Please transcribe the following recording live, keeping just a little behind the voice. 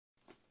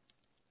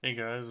Hey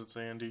guys, it's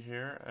Andy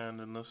here, and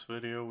in this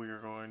video we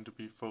are going to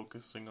be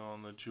focusing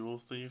on the Joule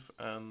Thief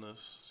and this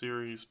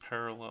series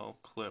parallel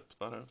clip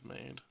that I've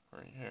made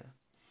right here.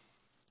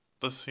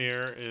 This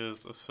here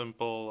is a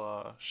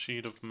simple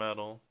sheet of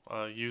metal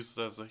used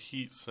as a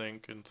heat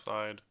sink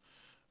inside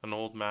an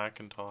old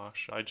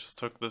Macintosh. I just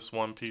took this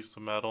one piece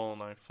of metal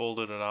and I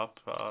folded it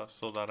up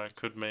so that I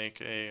could make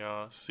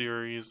a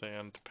series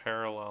and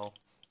parallel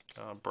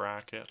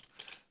bracket.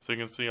 So you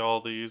can see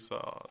all these,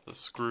 the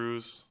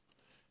screws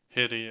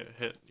hit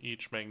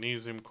each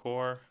magnesium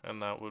core, and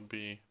that would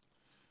be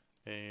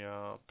a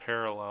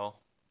parallel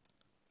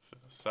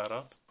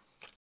setup.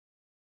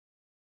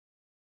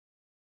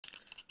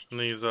 And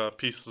these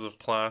pieces of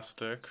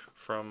plastic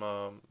from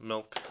a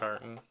milk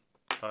carton,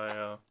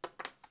 I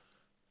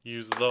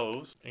use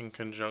those in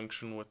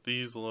conjunction with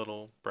these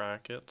little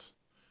brackets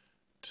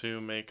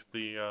to make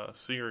the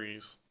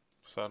series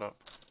setup.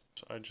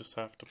 So I just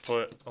have to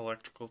put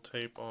electrical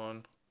tape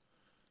on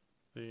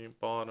the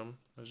bottom,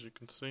 as you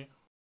can see.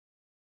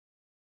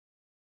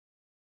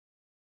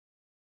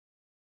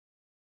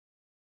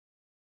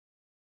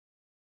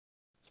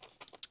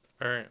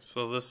 Alright,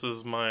 so this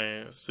is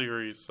my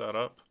series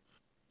setup.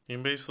 You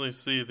can basically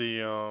see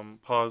the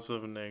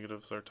positive and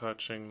negatives are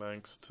touching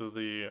thanks to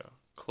the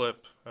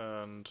clip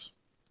and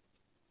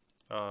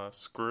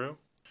screw.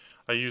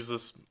 I use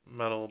this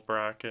metal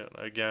bracket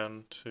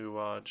again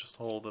to just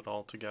hold it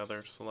all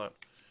together so that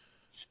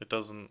it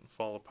doesn't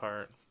fall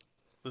apart.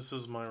 This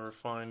is my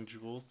refined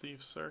Joule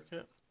Thief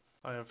circuit.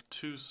 I have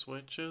two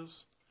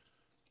switches.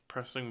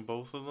 Pressing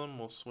both of them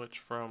will switch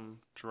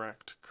from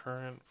direct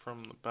current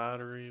from the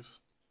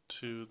batteries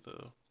to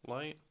the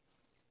light,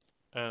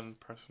 and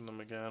pressing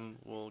them again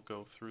will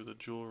go through the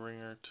joule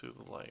ringer to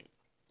the light.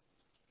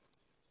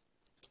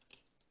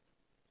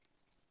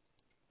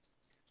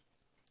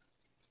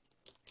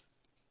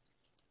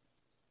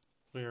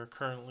 We are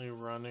currently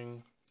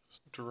running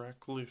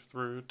directly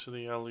through to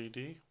the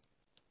LED.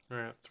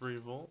 We're at 3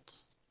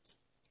 volts,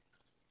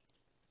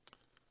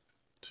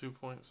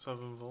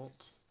 2.7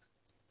 volts,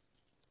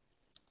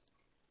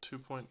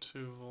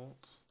 2.2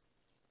 volts,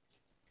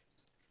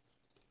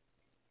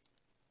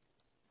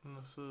 and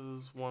this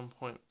is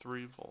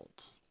 1.3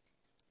 volts.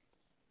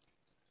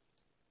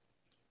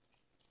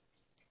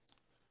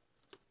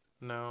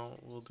 Now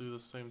we'll do the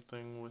same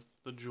thing with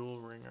the joule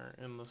ringer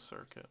in the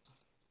circuit.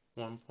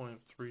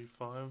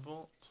 1.35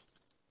 volts,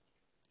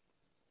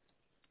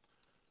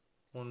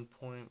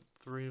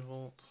 1.3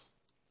 volts,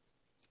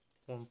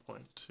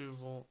 1.2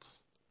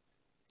 volts,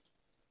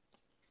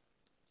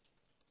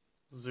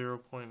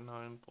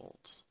 0.9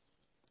 volts.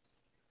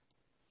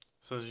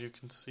 So as you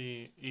can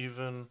see,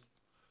 even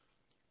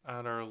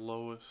at our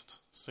lowest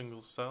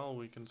single cell,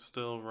 we can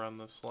still run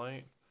this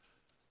light,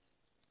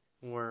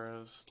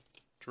 whereas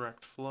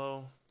direct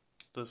flow,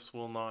 this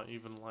will not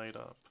even light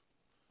up.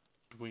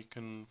 We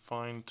can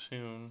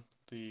fine-tune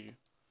the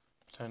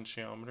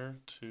potentiometer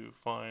to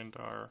find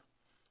our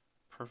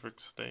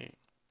perfect state.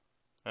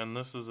 And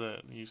this is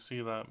it. You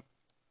see that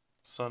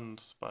sudden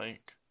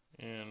spike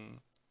in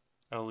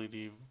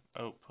LED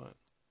output.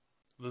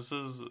 This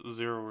is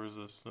zero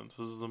resistance.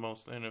 This is the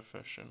most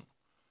inefficient.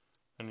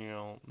 And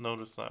you'll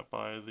notice that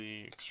by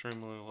the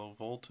extremely low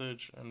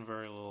voltage and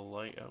very little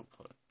light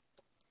output.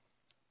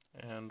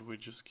 And we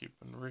just keep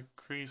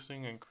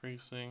increasing,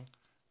 increasing,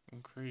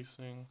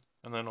 increasing,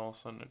 and then all of a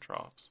sudden it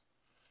drops.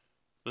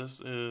 This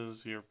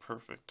is your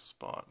perfect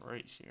spot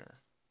right here.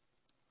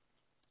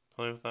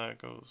 Play with that, it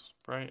goes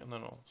bright, and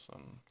then all of a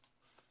sudden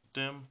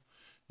dim.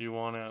 You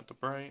want it at the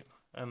bright,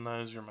 and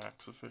that is your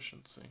max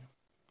efficiency.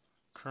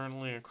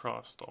 Currently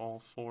across all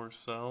 4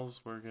 cells,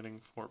 we're getting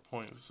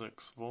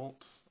 4.6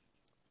 volts.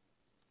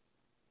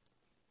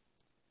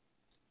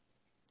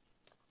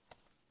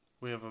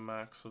 We have a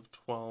max of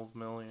 12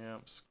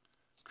 milliamps.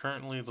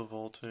 Currently the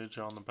voltage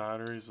on the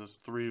batteries is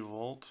 3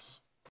 volts.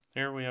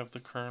 Here we have the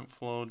current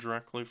flow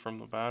directly from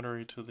the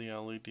battery to the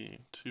LED,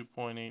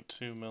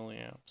 2.82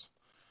 milliamps.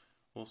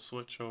 We'll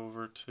switch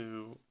over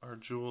to our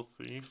Joule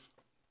Thief.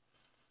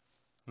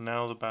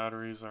 Now the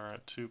batteries are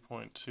at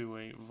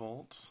 2.28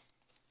 volts.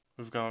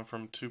 We've gone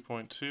from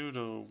 2.2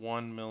 to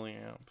 1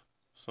 milliamp.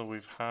 So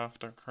we've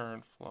halved our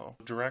current flow.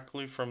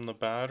 Directly from the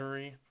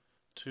battery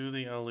to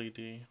the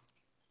LED,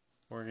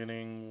 we're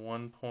getting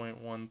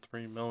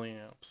 1.13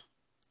 milliamps.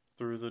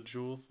 Through the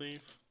Joule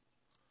Thief,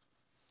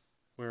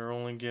 we're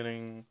only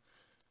getting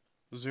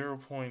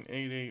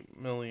 0.88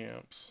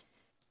 milliamps.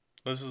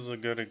 This is a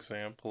good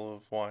example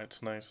of why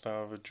it's nice to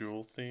have a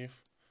Joule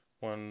Thief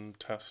when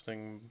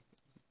testing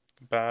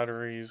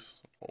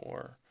batteries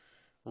or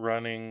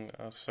running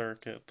a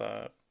circuit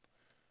that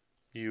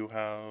you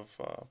have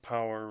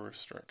power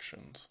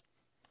restrictions.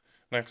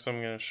 Next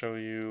I'm going to show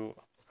you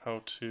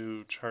how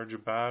to charge a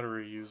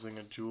battery using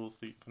a Joule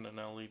Thief and an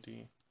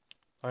LED.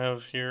 I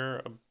have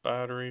here a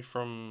battery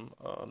from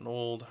an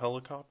old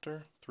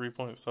helicopter,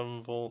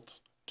 3.7 volts,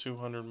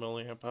 200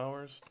 milliamp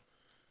hours.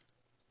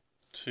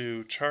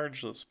 To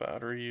charge this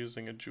battery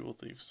using a Joule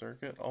Thief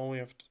circuit, all we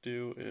have to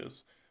do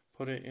is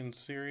put it in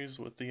series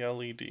with the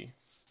LED.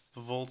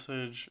 The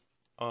voltage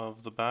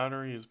of the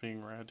battery is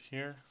being read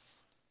here,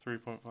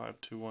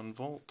 3.521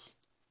 volts.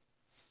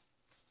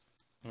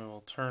 We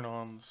will turn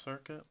on the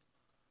circuit.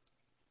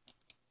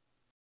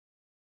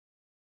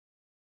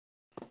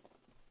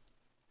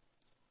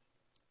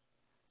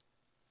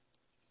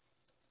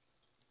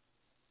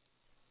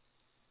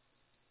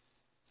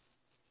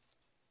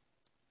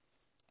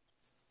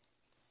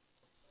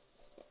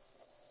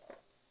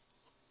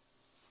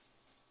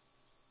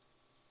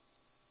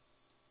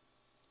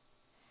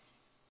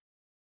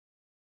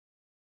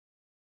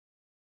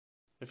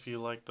 If you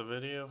liked the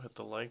video, hit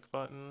the like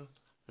button.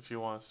 If you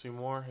want to see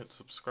more, hit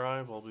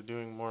subscribe. I'll be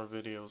doing more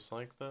videos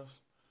like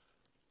this.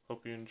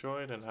 Hope you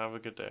enjoyed and have a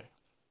good day.